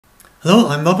Hello,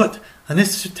 I'm Robert, and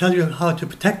this is to tell you how to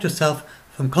protect yourself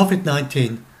from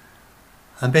COVID-19,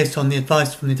 and based on the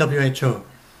advice from the WHO.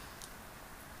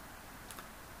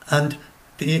 And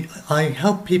I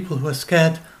help people who are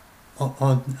scared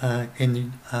over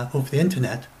the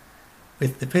internet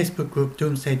with the Facebook group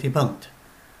Doomsday Debunked.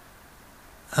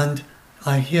 And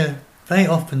I hear very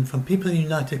often from people in the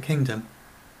United Kingdom,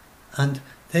 and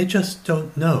they just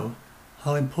don't know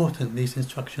how important these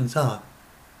instructions are.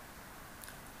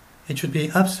 It should be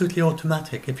absolutely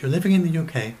automatic. If you're living in the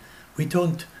UK, we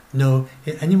don't know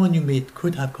if anyone you meet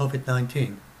could have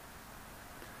COVID-19.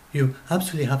 You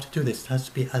absolutely have to do this. It has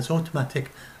to be as automatic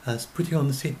as putting on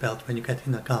the seatbelt when you get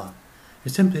in a car.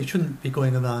 You simply shouldn't be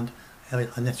going around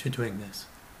unless you're doing this.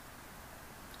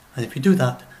 And if you do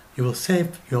that, you will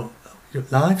save your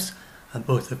lives, and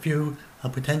both of you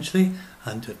potentially,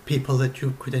 and people that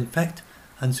you could infect.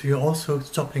 And so you're also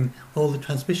stopping all the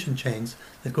transmission chains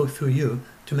that go through you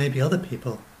to maybe other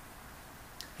people.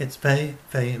 It's very,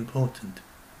 very important.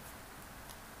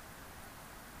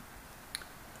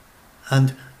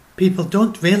 And people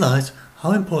don't realise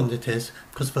how important it is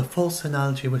because of a false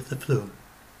analogy with the flu.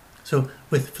 So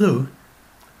with flu,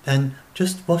 then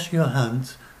just washing your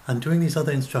hands and doing these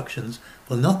other instructions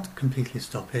will not completely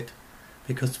stop it,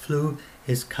 because flu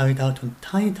is carried out on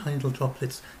tiny, tiny little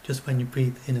droplets just when you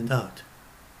breathe in and out.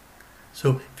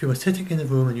 So if you were sitting in a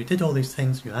room and you did all these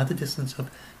things, you had a distance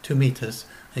of 2 meters,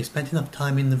 and you spent enough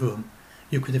time in the room,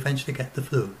 you could eventually get the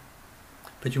flu.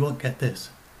 But you won't get this,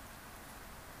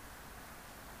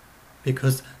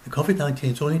 because the COVID-19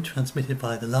 is only transmitted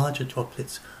by the larger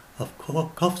droplets of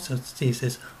coughs and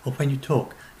sneezes, or when you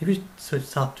talk. If you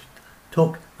start to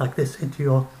talk like this into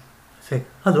your, say,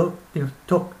 hello, you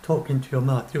talk into your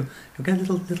mouth, you get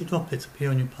little droplets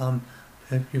appear on your palm,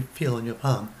 you feel on your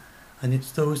palm, and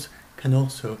it's those can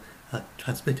also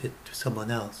transmit it to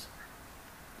someone else.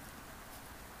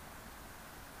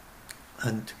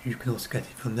 And you can also get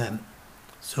it from them.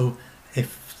 So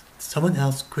if someone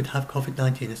else could have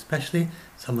COVID-19, especially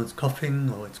someone's coughing,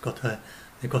 or they've got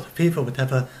a fever or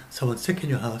whatever, someone's sick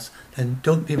in your house, then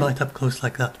don't be right up close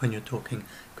like that when you're talking,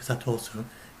 because that also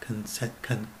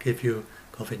can give you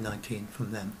COVID-19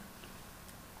 from them.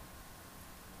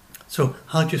 So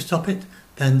how do you stop it?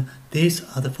 Then these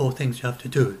are the 4 things you have to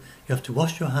do. You have to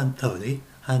wash your hands thoroughly.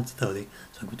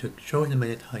 So I'm going to show in a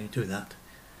minute how you do that.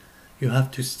 You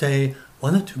have to stay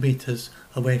 1 or 2 meters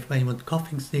away from anyone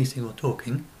coughing, sneezing or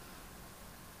talking.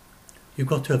 You've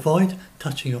got to avoid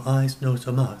touching your eyes, nose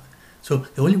or mouth. So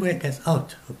the only way it gets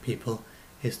out of people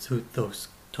is through those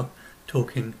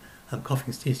talking,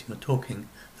 coughing, sneezing or talking.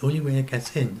 The only way it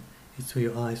gets in is through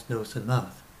your eyes, nose and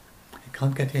mouth. It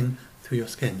can't get in through your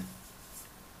skin.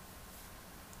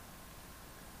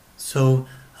 So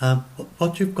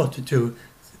what you've got to do,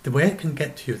 the way it can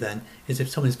get to you then, is if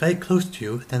someone is very close to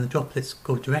you, then the droplets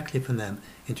go directly from them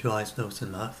into your eyes, nose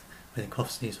and mouth when they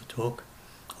cough, sneeze or talk.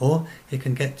 Or it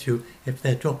can get to you if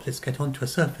their droplets get onto a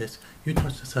surface, you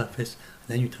touch the surface and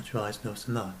then you touch your eyes, nose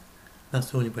and mouth.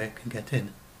 That's the only way it can get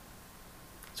in.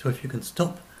 So if you can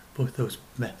stop both those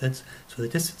methods, so the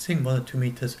distancing 1 or 2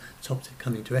 meters stops it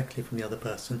coming directly from the other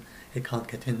person, it can't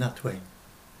get in that way.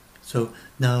 So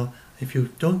now, if you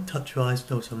don't touch your eyes,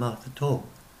 nose or mouth at all,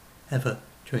 ever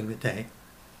during the day,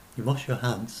 you wash your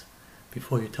hands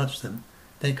before you touch them,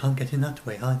 they can't get in that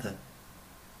way either.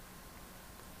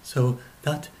 So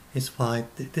that is why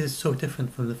it is so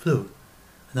different from the flu,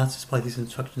 and that's why these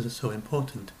instructions are so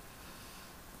important.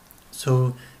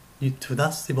 So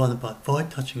that's the one about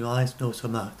avoid touching your eyes, nose or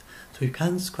mouth. So you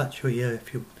can scratch your ear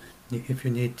if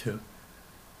you need to,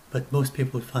 but most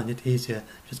people would find it easier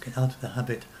just get out of the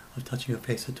habit of touching your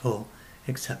face at all,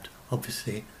 except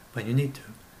obviously when you need to.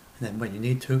 And then when you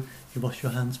need to, you wash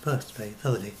your hands first very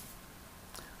thoroughly.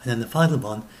 And then the final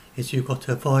one is you've got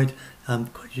to avoid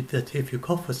that if you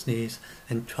cough or sneeze,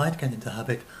 then try to get into the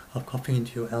habit of coughing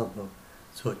into your elbow,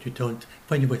 so that you don't,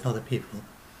 when you're with other people,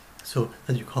 so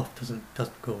that your cough doesn't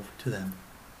go over to them.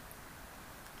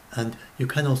 And you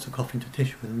can also cough into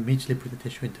tissue and immediately put the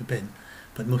tissue into bin,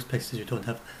 but most places you don't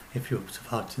have. If you're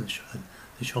out in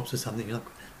the shops or something, you're not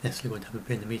necessarily going to have a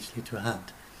bin immediately to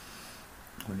hand.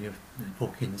 Or you're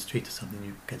walking in the street or something,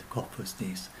 you get a cough or a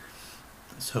sneeze.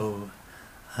 So,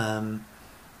 and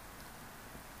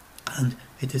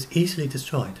it is easily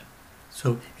destroyed.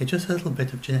 So it's just a little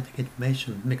bit of genetic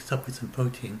information mixed up with some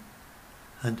protein,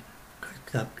 and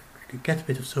get a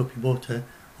bit of soapy water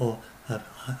or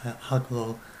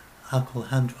alcohol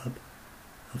hand rub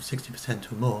of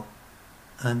 60% or more,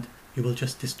 and you will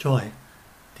just destroy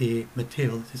the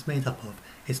material that it's made up of.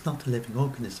 It's not a living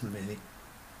organism really,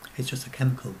 it's just a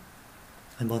chemical,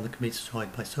 and one that can be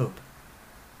destroyed by soap.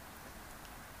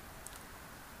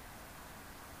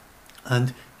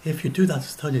 And if you do that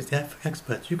study as the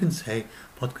expert, you can say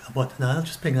what. Now I'll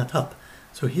just bring that up.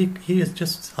 So he is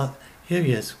just here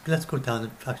he is. Let's go down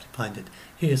and actually find it.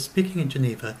 He is speaking in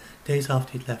Geneva days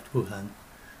after he'd left Wuhan,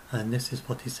 and this is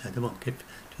what he said. I won't give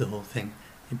to the whole thing,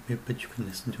 but you can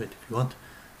listen to it if you want.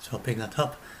 So I'll bring that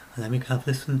up, and then we can have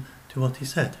listen to what he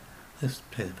said. Let's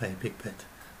play the very big bit,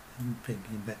 and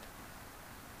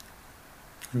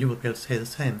you will be able to say the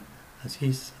same as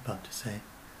he's about to say,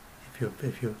 if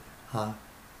you are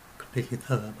completely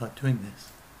thorough about doing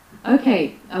this.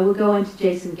 Okay, I will go on to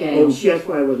Jason Gale. Oh, that's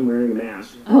why I wasn't wearing a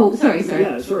mask. Oh, sorry.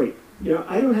 Yeah, sorry.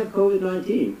 I don't have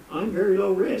COVID-19. I'm very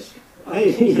low risk.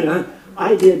 I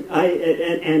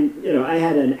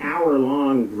had an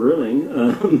hour-long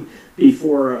grilling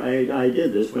before I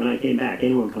did this when I came back.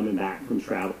 Anyone coming back from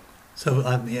travel. So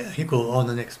he go on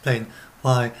and explain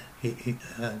why he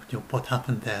what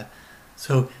happened there.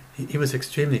 So he was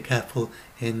extremely careful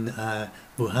in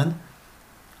Wuhan.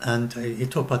 And he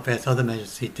talked about various other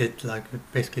measures he did, like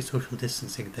basically social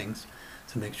distancing things,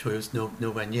 to make sure he was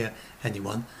nowhere near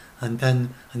anyone, and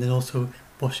then also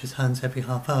wash his hands every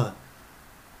half hour.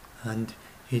 And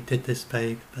he did this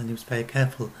and he was very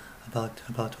careful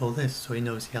about all this, so he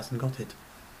knows he hasn't got it,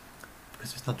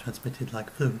 because it's not transmitted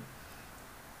like flu.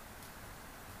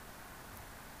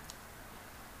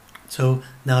 So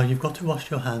now you've got to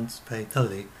wash your hands very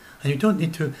thoroughly. And you don't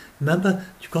need to, remember,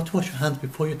 you've got to wash your hands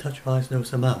before you touch your eyes,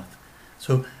 nose and mouth.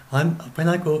 So when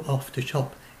I go off to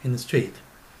shop in the street,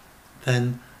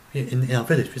 then in our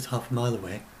village, which is half a mile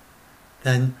away,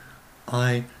 then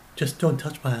I just don't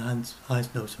touch my hands, eyes,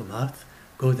 nose or mouth.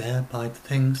 Go there, buy the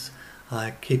things,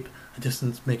 I keep a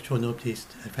distance, make sure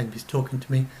if anybody's talking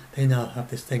to me. They now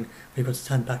have this thing where you've got to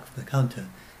stand back from the counter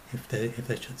if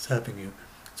they're serving you.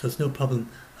 So there's no problem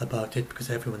about it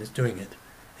because everyone is doing it.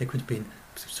 It could have been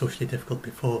socially difficult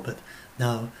before, but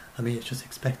now, it's just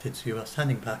expected, so you are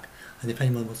standing back, and if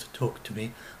anyone wants to talk to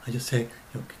me, I just say,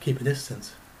 keep a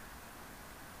distance.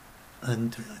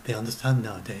 And they understand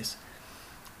nowadays.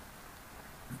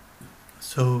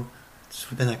 So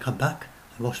then I come back,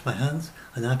 I wash my hands,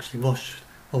 and I actually wash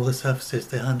all the surfaces,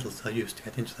 the handles I used to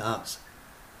get into the house,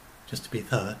 just to be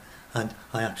thorough, and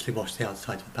I actually wash the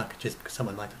outside of the packages because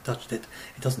someone might have touched it.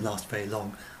 It doesn't last very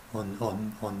long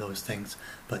on those things,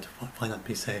 but why not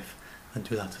be safe and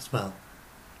do that as well?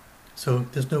 So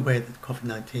there's no way that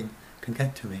COVID-19 can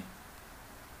get to me.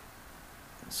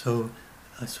 So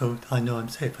I know I'm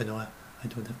safe. I know I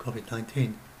don't have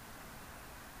COVID-19,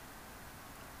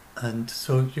 and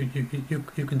so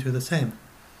you can do the same.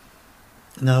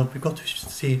 Now we've got to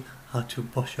see how to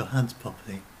wash your hands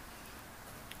properly.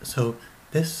 So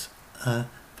this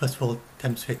first of all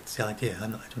demonstrates the idea. I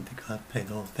don't think I've played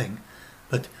the whole thing.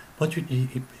 But what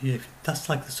that's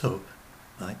like the soap,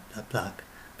 right? That black,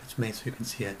 but it's made so you can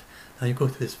see it. Now you go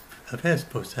through this various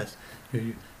process.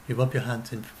 You rub your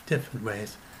hands in different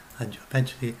ways, and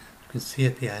eventually you can see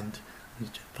at the end. You're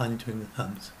finally doing the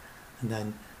thumbs, and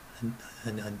then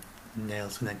and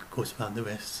nails, and then it goes around the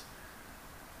wrists,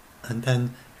 and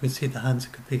then you can see the hands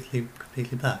are completely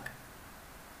black.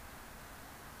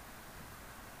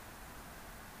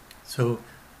 So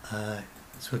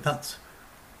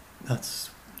that's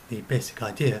the basic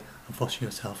idea of washing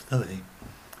yourself thoroughly.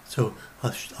 So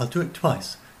I'll do it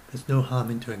twice. There's no harm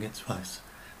in doing it twice.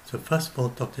 So first of all,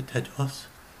 Dr. Tedros.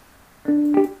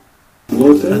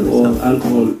 Water or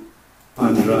alcohol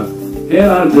and drug. Here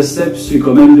are the steps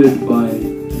recommended by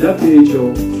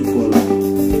WHO to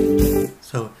follow.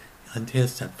 So, and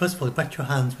here's step. First of all, wet your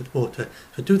hands with water.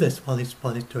 So do this while he's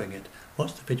doing it.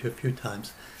 Watch the video a few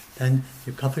times. Then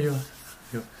you cover your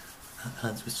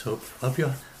hands with soap. Rub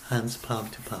your hands palm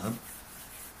to palm.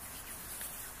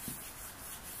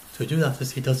 So do that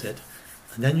as he does it,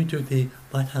 and then you do the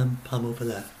right hand palm over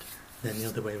left, and then the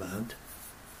other way around.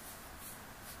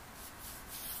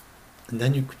 And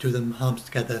then you do them palms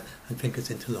together and fingers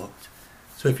interlocked.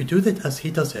 So if you do that as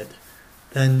he does it,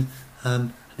 then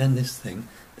this thing,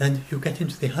 then you get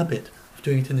into the habit of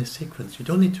doing it in this sequence. You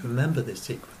don't need to remember this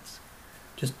sequence.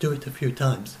 Just do it a few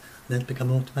times, and then it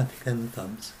becomes automatic in the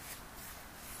thumbs.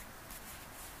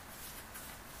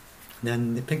 And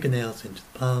then the fingernails into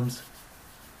the palms,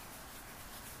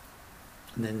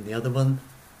 and then the other one,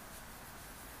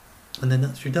 and then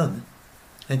that's you done.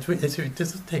 And it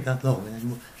doesn't take that long,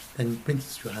 and then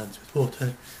rinse your hands with water,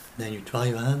 and then you dry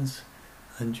your hands,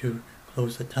 and you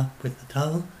close the tap with the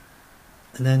towel,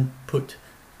 and then put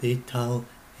the towel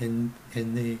in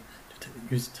the,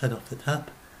 turn off the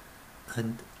tap,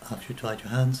 and after you dried your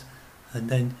hands, and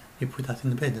then you put that in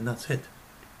the bin, and that's it.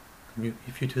 And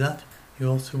if you do that, you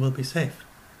also will be safe.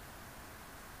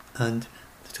 And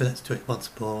so let's do it once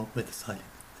more with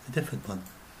a different one.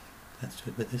 Let's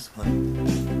do it with this one.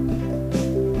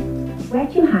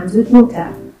 Wet your hands with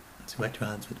water. So wet your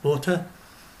hands with water,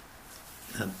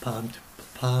 and palm to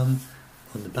palm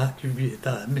on the back.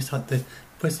 I miss out the,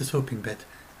 where's the soaping bit?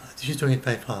 She's doing it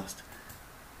very fast.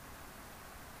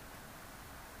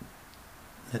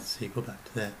 Let's see, go back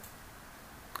to there.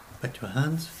 Wet your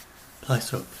hands, apply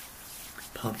soap.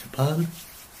 Palm to palm,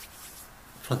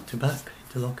 front to back,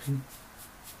 interlocking.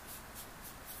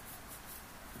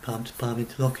 Palm to palm,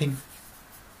 interlocking.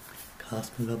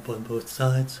 Clasp and rub on both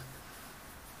sides.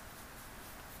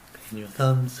 Pin your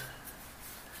thumbs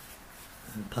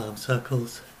and palm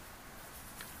circles.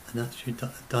 And that's you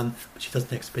done, but she does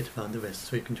the next bit around the wrist,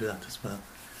 so you can do that as well.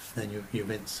 And then you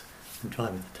rinse and dry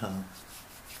with the towel,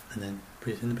 and then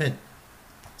put it in the bin.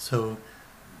 So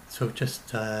just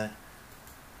so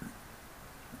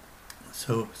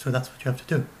that's what you have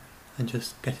to do, and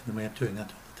just get in the way of doing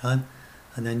that all the time,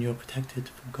 and then you're protected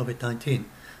from COVID-19.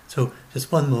 So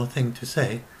just one more thing to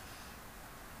say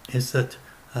is that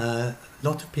a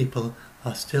lot of people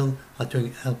are still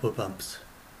doing elbow bumps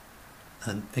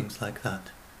and things like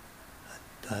that.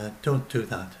 Don't do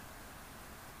that.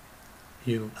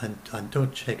 And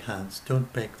don't shake hands.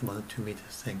 Don't break the 1 or 2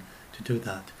 meters thing to do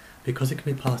that, because it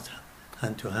can be passed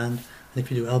hand to hand. And if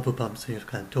you do elbow bumps and you're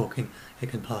kind of talking, it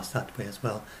can pass that way as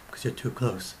well, because you're too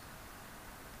close.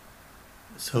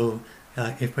 So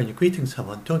if when you're greeting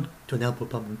someone, don't do an elbow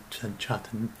bump and chat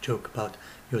and joke about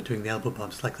you're doing the elbow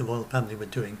bumps like the royal family were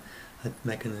doing at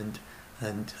Meghan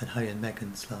and Harry and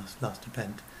Meghan's last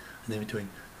event, and they were doing.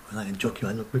 Well, I'm joking.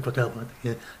 Look, we've got elbow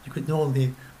here. You could know all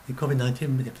the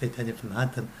COVID-19, if any of them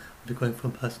had them, would be going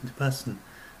from person to person,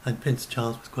 and Prince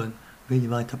Charles was going really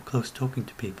right up close talking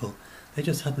to people. They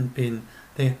just hadn't been.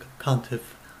 They can't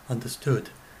have understood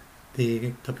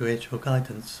the WHO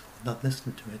guidance or not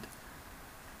listened to it.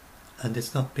 And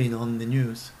it's not been on the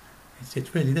news.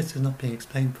 It's really, this is not being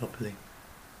explained properly.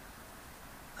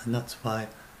 And that's why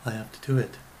I have to do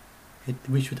it.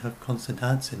 We should have constant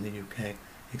ads in the UK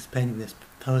explaining this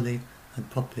thoroughly and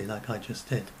properly like I just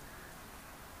did.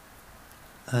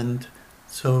 And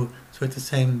so it's the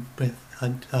same with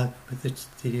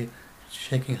the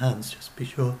shaking hands. Just be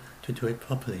sure to do it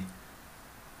properly.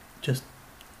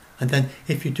 And then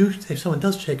if someone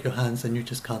does shake your hands and you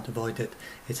just can't avoid it,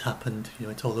 it's happened,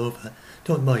 it's all over.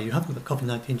 Don't worry, you haven't got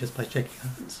COVID-19 just by shaking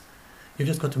hands. You've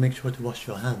just got to make sure to wash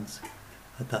your hands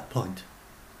at that point.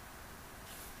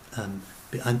 And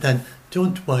then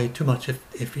don't worry too much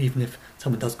even if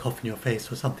someone does cough in your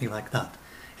face or something like that.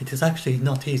 It is actually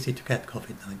not easy to get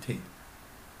COVID-19.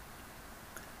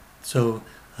 So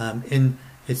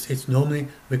it normally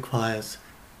requires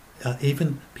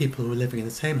even people who are living in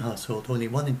the same household, only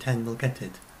 1 in 10 will get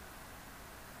it.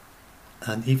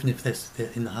 And even if they're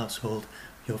in the household,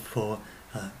 for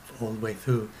all the way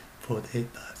through, for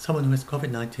someone who has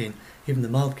COVID-19, even the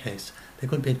mild case, they're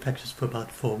going to be infectious for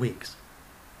about 4 weeks.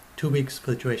 2 weeks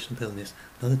for the duration of illness,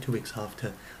 another 2 weeks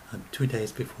after, and 2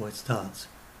 days before it starts.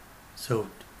 So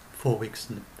 4 weeks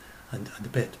and a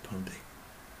bit probably.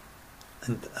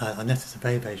 And unless it's a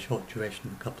very, very short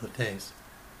duration of a couple of days.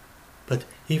 But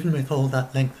even with all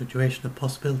that length of duration of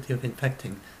possibility of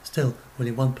infecting, still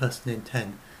only 1 person in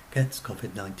 10 gets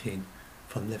COVID-19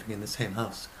 from living in the same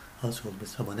household with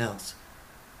someone else.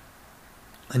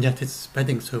 And yet it's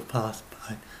spreading so fast,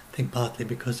 I think partly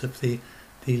because of the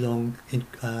long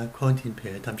quarantine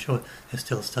period. I'm sure they're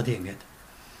still studying it.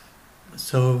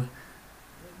 So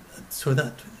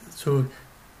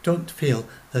don't feel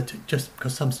that just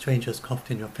because some stranger's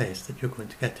coughed in your face that you're going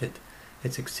to get it.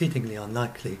 It's exceedingly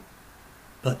unlikely.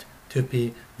 But to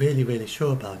be really, really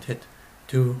sure about it,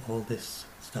 do all this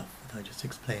stuff that I just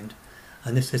explained.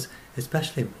 And this is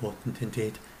especially important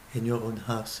indeed in your own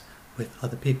house with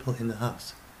other people in the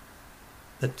house.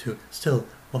 That to still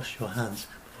wash your hands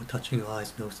before touching your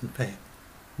eyes, nose and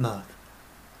mouth.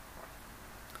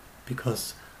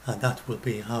 Because that will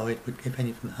be how it would, if any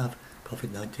of them have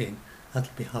COVID-19,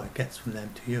 that'll be how it gets from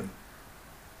them to you.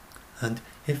 And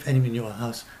if anyone in your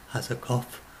house has a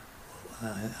cough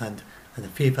and a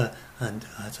fever and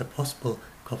has a possible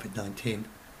COVID-19,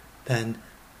 then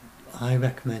I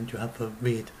recommend you have a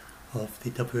read of the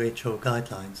WHO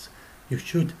guidelines. You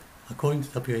should, according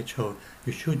to WHO,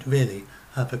 you should really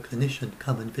have a clinician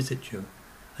come and visit you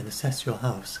and assess your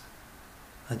house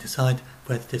and decide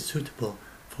whether it is suitable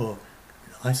for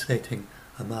isolating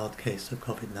a mild case of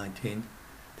COVID-19.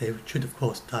 They should of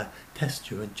course test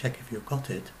you and check if you've got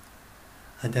it.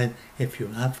 And then if you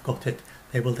have got it,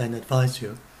 they will then advise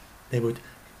you. They would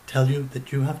tell you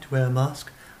that you have to wear a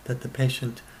mask, that the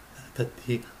patient,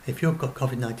 if you've got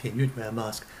COVID-19, you'd wear a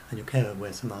mask, and your carer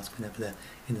wears a mask whenever they're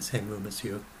in the same room as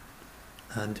you.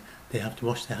 and they have to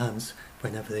wash their hands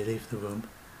whenever they leave the room,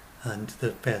 and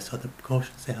the various other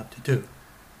precautions they have to do.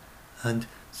 And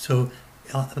so,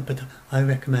 but I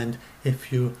recommend,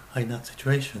 if you are in that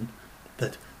situation,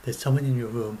 that there's someone in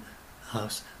your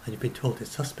house and you've been told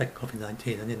it's suspect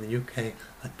COVID-19, and in the UK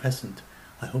at present,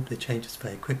 I hope they change this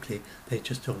very quickly, they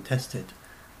just don't test it,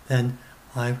 then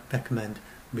I recommend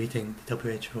reading the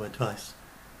WHO advice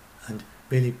and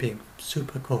really being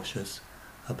super cautious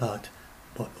about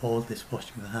what all this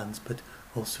washing your hands, but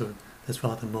also there's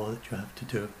rather more that you have to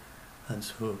do. And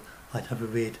so I'd have a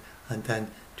read and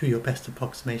then do your best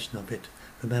approximation of it.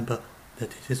 Remember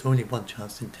that it is only 1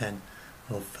 chance in 10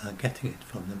 of getting it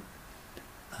from them,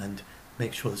 and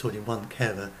make sure there's only one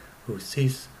carer who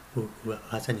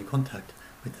has any contact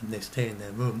with them. They stay in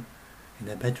their room, in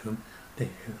their bedroom. They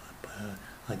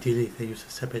ideally they use a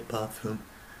separate bathroom,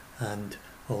 and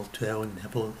all to their own,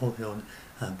 have all their own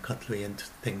cutlery and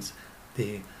things.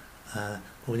 The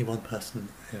only one person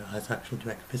who has actual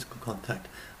direct physical contact,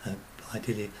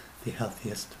 ideally the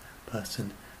healthiest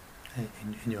person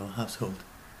in your household,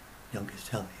 youngest,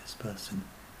 healthiest person.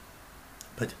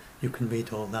 But you can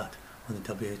read all that on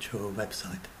the WHO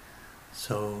website.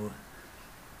 So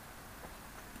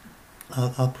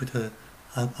I'll put a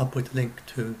link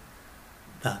to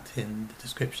that in the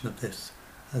description of this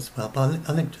as well. But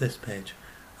I'll link to this page,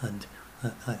 and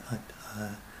I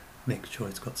make sure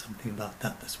it's got something about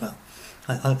that as well.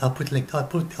 I'll put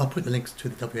the links to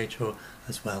the WHO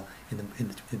as well in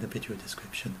the video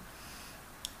description.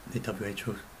 The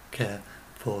WHO care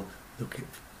for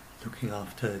looking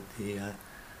after the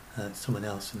someone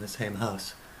else in the same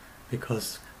house,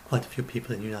 because quite a few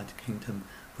people in the United Kingdom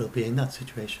will be in that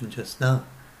situation just now.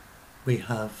 We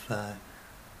have,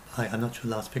 I'm not sure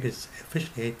the last figure is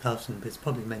officially 8,000, but it's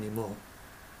probably many more.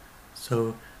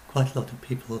 So quite a lot of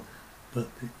people, but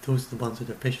those are the ones that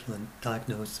are official and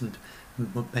diagnosed, and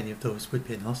many of those would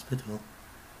be in hospital,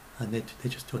 and they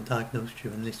just don't diagnose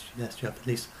you unless you have at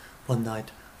least 1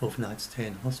 night overnight stay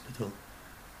in hospital.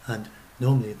 And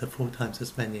normally there are 4 times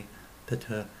as many that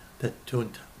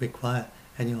don't require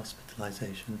any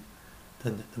hospitalisation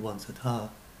than the ones that are.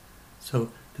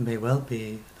 So there may well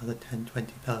be another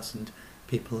 10,000-20,000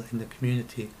 people in the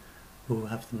community who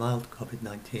have the mild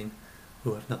COVID-19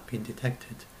 who have not been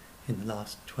detected in the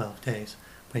last 12 days,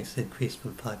 when it's increased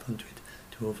from 500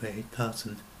 to over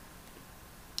 8,000,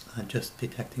 and just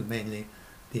detecting mainly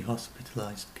the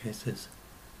hospitalised cases.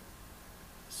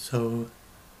 So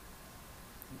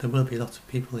there will be lots of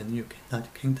people in the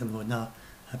United Kingdom who are now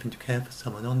having to care for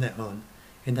someone on their own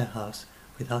in their house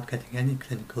without getting any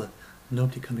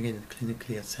nobody coming in and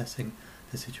clinically assessing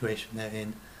the situation they're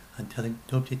in, and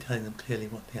nobody telling them clearly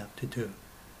what they have to do.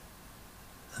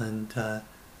 And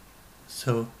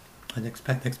and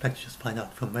expect to just find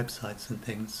out from websites and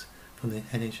things, from the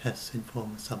NHS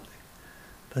Inform or something,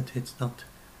 but it's not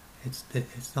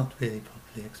really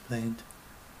properly explained.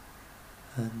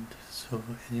 And so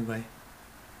anyway,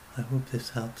 I hope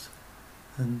this helps,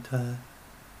 and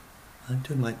I'm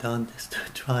doing my darndest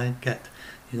to try and get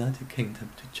the United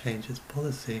Kingdom to change its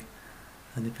policy.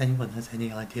 And if anyone has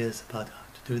any ideas about how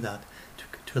to do that,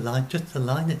 to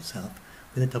align itself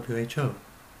with the WHO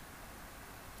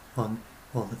on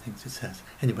all the things it says.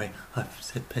 Anyway, I've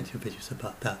said plenty of videos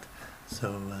about that.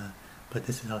 So, but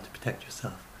this is how to protect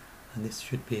yourself, and this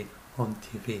should be on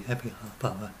TV every half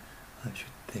hour. I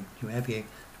should think every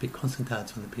be constant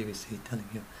ads on the BBC telling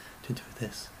you to do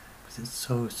this, because it's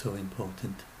so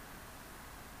important.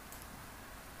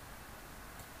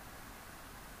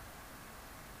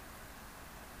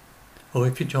 Or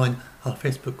if you join our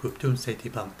Facebook group Doomsday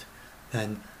Debunked,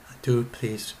 then do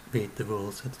please read the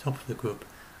rules at the top of the group.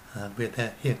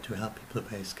 We're here to help people who are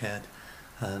very scared.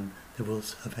 The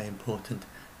rules are very important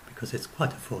because it's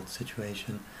quite a fraught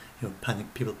situation,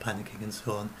 people panicking and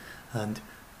so on, and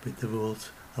with the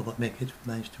rules are what make it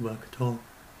manage to work at all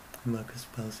and work as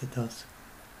well as it does.